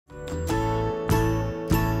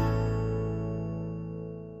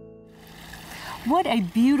What a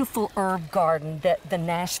beautiful herb garden that the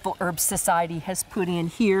Nashville Herb Society has put in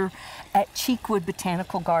here at Cheekwood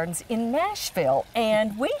Botanical Gardens in Nashville.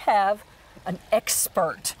 And we have an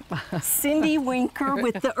expert, Cindy Winker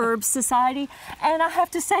with the Herb Society, and I have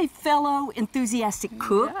to say, fellow enthusiastic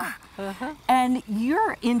cook. Yeah. And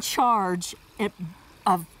you're in charge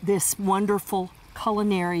of this wonderful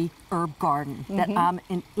culinary herb garden that I'm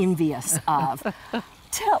envious of.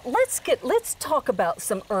 Let's talk about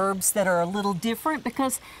some herbs that are a little different,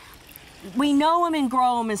 because we know them and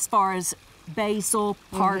grow them as far as basil,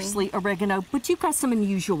 parsley, oregano, but you've got some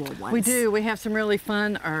unusual ones. We do. We have some really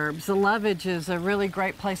fun herbs. The lovage is a really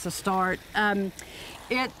great place to start.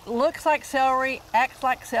 It looks like celery, acts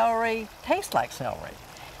like celery, tastes like celery.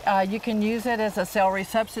 You can use it as a celery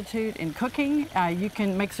substitute in cooking. You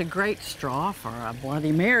can makes a great straw for a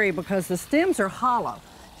Bloody Mary because the stems are hollow.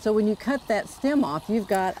 So when you cut that stem off, you've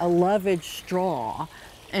got a lovage straw,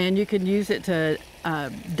 and you can use it to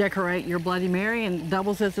decorate your Bloody Mary, and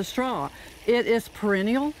doubles as a straw. It is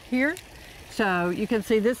perennial here. So you can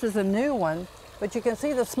see this is a new one, but you can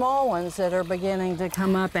see the small ones that are beginning to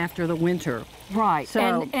come up after the winter. Right.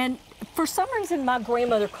 So, and for some reason, my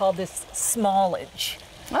grandmother called this smallage.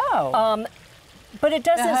 Oh. But it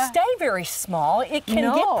doesn't stay very small. It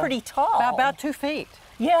can get pretty tall. About 2 feet.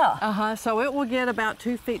 Yeah. So it will get about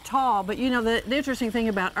 2 feet tall. But you know, the interesting thing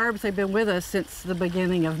about herbs, they've been with us since the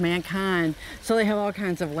beginning of mankind. So they have all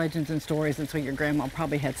kinds of legends and stories. And so your grandma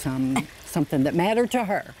probably had something that mattered to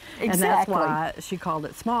her. Exactly. And that's why she called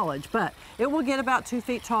it smallage. But it will get about 2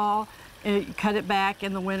 feet tall. And you cut it back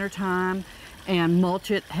in the wintertime and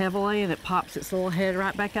mulch it heavily, and it pops its little head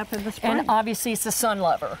right back up in the spring. And obviously it's a sun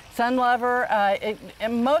lover. Sun lover,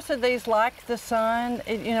 and most of these like the sun.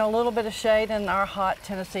 You know, a little bit of shade in our hot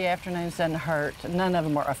Tennessee afternoons doesn't hurt. None of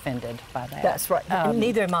them are offended by that. That's right,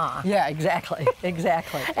 neither am I. Yeah, exactly,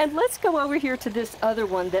 exactly. And let's go over here to this other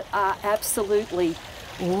one that I absolutely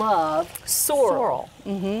love, sorrel.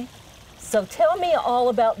 So tell me all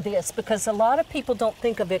about this, because a lot of people don't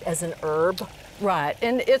think of it as an herb. Right,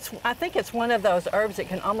 and I think it's one of those herbs that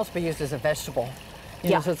can almost be used as a vegetable.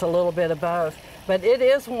 You know, so it's a little bit of both. But it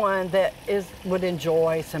is one that would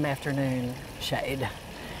enjoy some afternoon shade.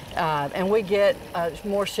 And we get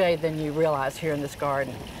more shade than you realize here in this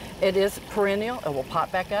garden. It is perennial, it will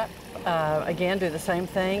pop back up. Again, do the same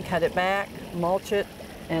thing, cut it back, mulch it,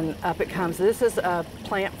 and up it comes. This is a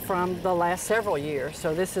plant from the last several years,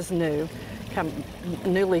 so this is new,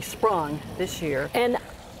 newly sprung this year. And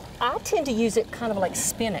I tend to use it kind of like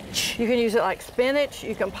spinach. You can use it like spinach,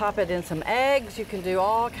 you can pop it in some eggs, you can do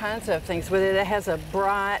all kinds of things with it. It has a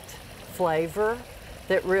bright flavor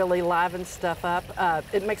that really livens stuff up.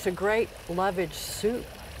 It makes a great lovage soup.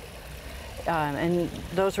 And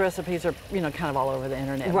those recipes are, you know, kind of all over the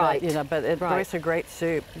internet. Right. But, you know, but it makes a great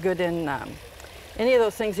soup. Good in any of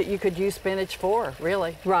those things that you could use spinach for,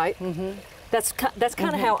 really. Right. That's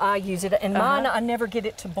kind of how I use it. And mine, I never get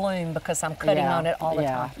it to bloom because I'm cutting on it all the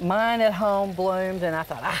time. Mine at home bloomed, and I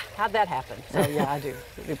thought, how'd that happen? So yeah, I do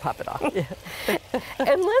pop it off.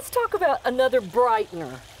 And let's talk about another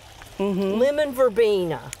brightener, lemon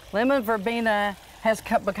verbena. Lemon verbena has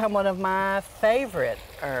become one of my favorite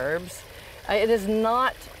herbs. It is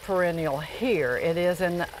not perennial here. It is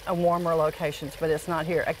in warmer locations, but it's not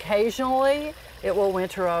here. Occasionally, it will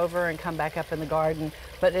winter over and come back up in the garden,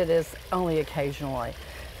 but it is only occasionally.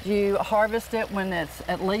 You harvest it when it's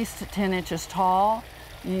at least 10 inches tall.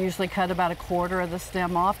 You usually cut about 1/4 of the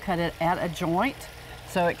stem off, cut it at a joint,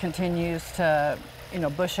 so it continues to, you know,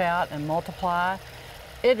 bush out and multiply.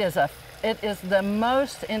 It is the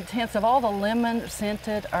most intense of all the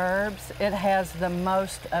lemon-scented herbs. It has the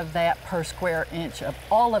most of that per square inch of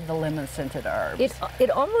all of the lemon-scented herbs.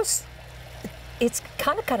 It's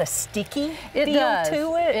kind of got a sticky feel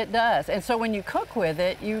to it. It does. And so when you cook with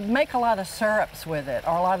it, you make a lot of syrups with it,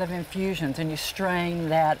 or a lot of infusions, and you strain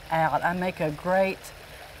that out. I make a great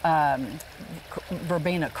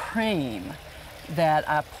verbena cream that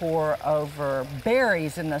I pour over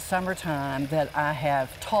berries in the summertime that I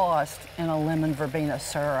have tossed in a lemon verbena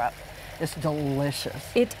syrup. It's delicious.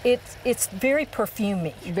 It's very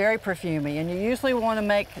perfumey. Very perfumey, and you usually want to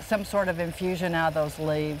make some sort of infusion out of those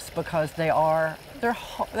leaves because they're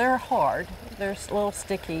hard, they're a little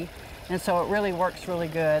sticky, and so it really works really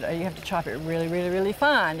good. You have to chop it really, really, really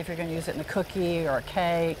fine if you're going to use it in a cookie or a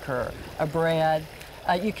cake or a bread.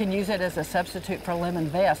 You can use it as a substitute for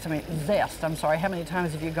lemon zest. I'm sorry, how many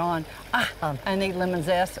times have you gone, I need lemon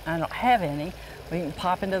zest, I don't have any. Well, you can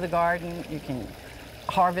pop into the garden, you can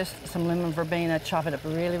harvest some lemon verbena, chop it up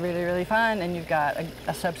really, really, really fine, and you've got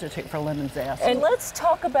a substitute for lemon zest. And let's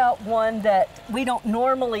talk about one that we don't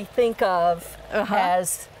normally think of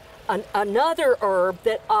as another herb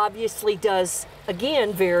that obviously does,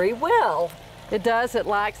 again, very well. It does, it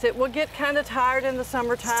likes it. We'll get kind of tired in the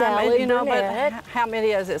summertime. Salad and, you know, Burnett. But how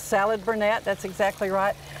many is it? Salad Burnett, that's exactly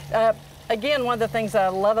right. Again, one of the things I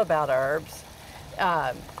love about herbs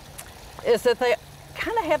is that they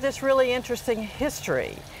kind of have this really interesting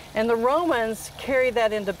history. And the Romans carried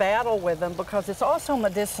that into battle with them because it's also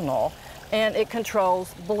medicinal and it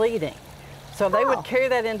controls bleeding. So they would carry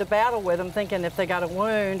that into battle with them, thinking if they got a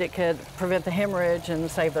wound, it could prevent the hemorrhage and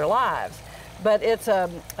save their lives. But it's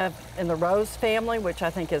in the rose family, which I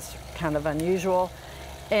think is kind of unusual.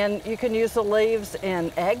 And you can use the leaves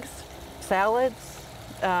in eggs, salads,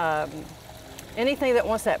 anything that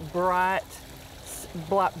wants that bright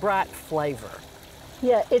flavor.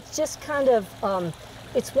 Yeah, it's just kind of,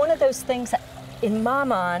 it's one of those things in my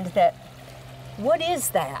mind that, what is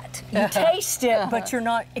that? You taste it, but you're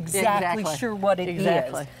not exactly sure what it is.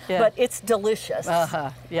 Yeah. But it's delicious.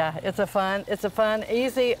 Yeah, it's a fun,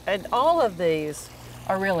 easy, and all of these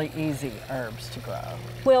are really easy herbs to grow.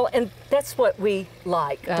 Well, and that's what we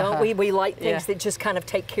like, don't we? We like things that just kind of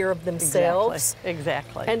take care of themselves.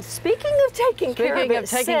 Exactly. And speaking of taking care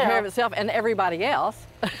of itself and everybody else,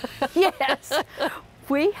 yes,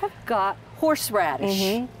 we have got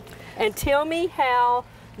horseradish. And tell me how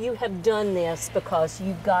you have done this, because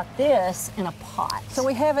you got this in a pot. So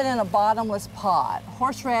we have it in a bottomless pot.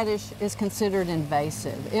 Horseradish is considered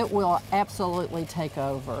invasive. It will absolutely take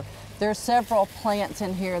over. There are several plants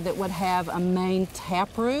in here that would have a main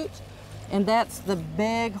taproot, and that's the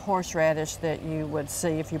big horseradish that you would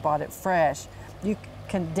see if you bought it fresh. You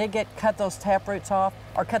can dig it, cut those taproots off,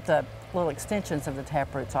 or cut the little extensions of the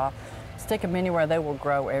taproots off. Stick them anywhere, they will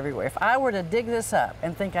grow everywhere. If I were to dig this up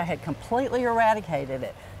and think I had completely eradicated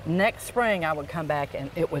it, next spring I would come back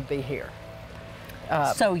and it would be here.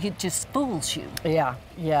 So it just fools you. Yeah.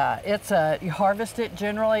 It's you harvest it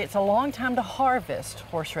generally. It's a long time to harvest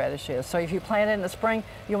horseradishes. So if you plant it in the spring,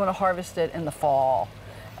 you want to harvest it in the fall.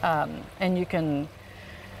 And you can,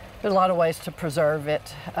 there's a lot of ways to preserve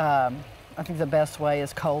it. I think the best way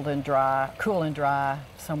is cool and dry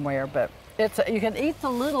somewhere, but you can eat the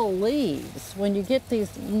little leaves. When you get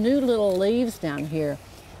these new little leaves down here,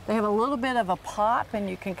 they have a little bit of a pop, and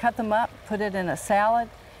you can cut them up, put it in a salad,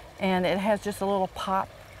 and it has just a little pop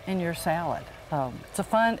in your salad. It's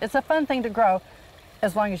a fun thing to grow,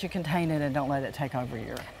 as long as you contain it and don't let it take over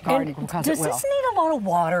your garden, because it will. Does this need a lot of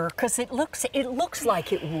water? Because it looks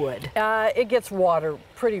like it would. It gets water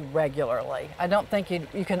pretty regularly. I don't think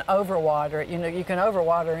you can overwater it. You know, you can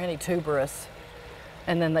overwater any tuberous,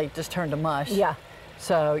 and then they just turn to mush. Yeah.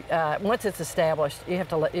 So once it's established, you have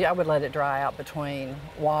to I would let it dry out between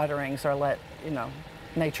waterings, or let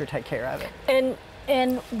nature take care of it.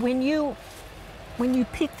 And when you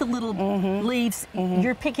pick the little leaves,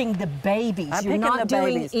 you're picking the babies. You're not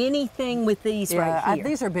doing anything with these right here.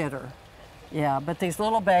 These are bitter. Yeah, but these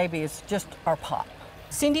little babies just are pop.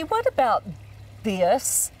 Cindy, what about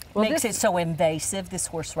this? Well, makes it so invasive, this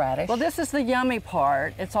horseradish? Well, this is the yummy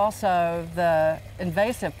part. It's also the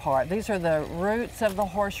invasive part. These are the roots of the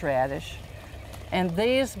horseradish. And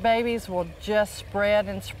these babies will just spread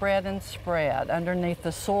and spread and spread underneath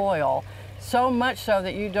the soil, so much so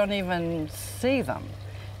that you don't even see them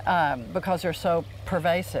because they're so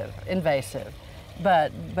invasive.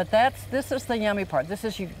 But this is the yummy part. This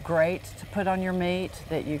is great to put on your meat,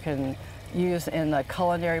 that you can use in the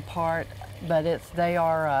culinary part. But they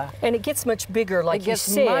are... and it gets much bigger, like you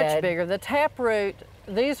said. It gets much bigger. The taproot,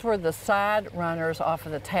 these were the side runners off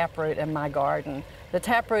of the taproot in my garden. The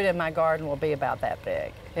taproot in my garden will be about that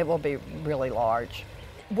big. It will be really large.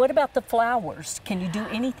 What about the flowers? Can you do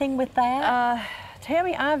anything with that?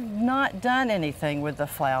 Tammy, I've not done anything with the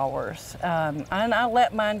flowers. And I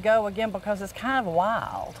let mine go again because it's kind of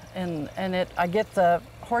wild. And I get the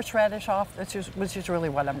horseradish off, which is really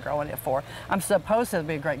what I'm growing it for. I'm supposed to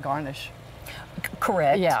be a great garnish.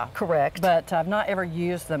 Correct. Yeah. Correct. But I've not ever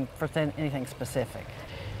used them for anything specific.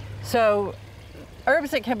 So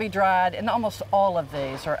herbs that can be dried, and almost all of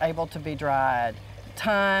these are able to be dried.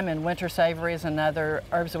 Thyme and winter savory is another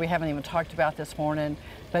herbs that we haven't even talked about this morning.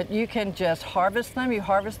 But you can just harvest them. You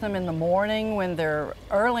harvest them in the morning when they're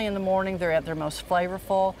early in the morning. They're at their most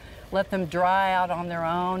flavorful. Let them dry out on their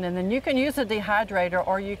own. And then you can use a dehydrator,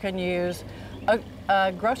 or you can use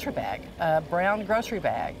a grocery bag, a brown grocery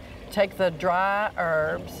bag. Take the dry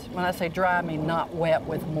herbs. When I say dry, I mean not wet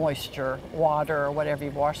with moisture, water, or whatever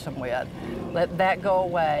you wash them with. Let that go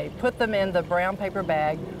away. Put them in the brown paper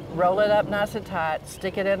bag, roll it up nice and tight,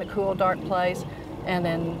 stick it in a cool, dark place, and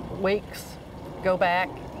in weeks, go back,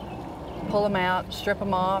 pull them out, strip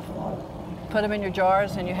them off, put them in your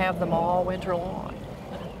jars, and you have them all winter long.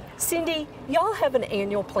 Cindy, y'all have an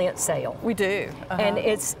annual plant sale. We do. And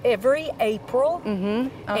it's every April.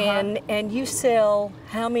 And you sell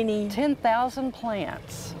how many? 10,000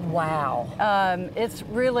 plants. Wow. It's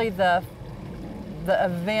really the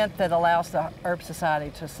event that allows the Herb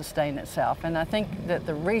Society to sustain itself. And I think that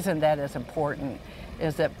the reason that is important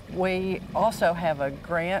is that we also have a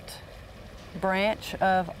grant branch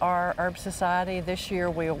of our Herb Society. This year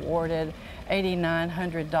we awarded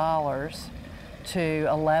 $8,900 to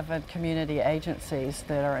 11 community agencies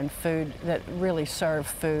that are in food, that really serve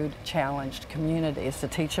food challenged communities, to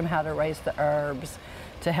teach them how to raise the herbs,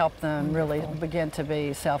 to help them really begin to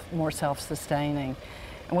be more self-sustaining.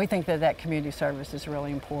 And we think that that community service is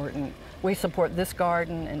really important. We support this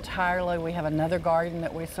garden entirely. We have another garden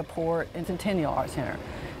that we support in Centennial Art Center.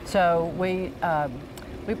 So we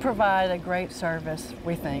provide a great service,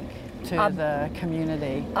 we think, to the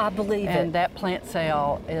community. I believe it. And that plant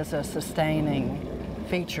sale is a sustaining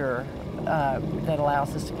feature that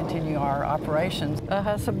allows us to continue our operations.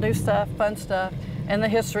 Some new stuff, fun stuff, and the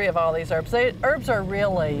history of all these herbs. Herbs are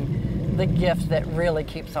really the gift that really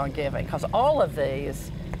keeps on giving, because all of these,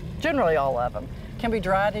 generally all of them, can be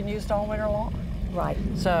dried and used all winter long. Right.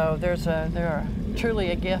 So they're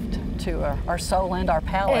truly a gift to our soul and our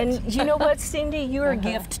palate. And you know what, Cindy? You're a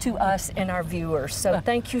gift to us and our viewers. So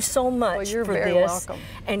thank you so much you're for very this welcome.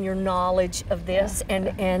 And your knowledge of this.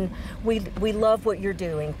 And we love what you're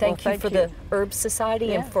doing. Thank you for the Herb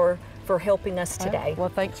Society and for helping us today. Well,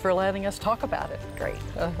 thanks for letting us talk about it. Great.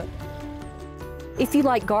 If you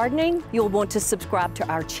like gardening, you'll want to subscribe to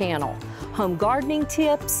our channel. Home gardening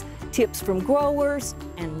tips, tips from growers,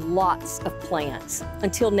 and lots of plants.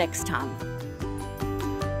 Until next time.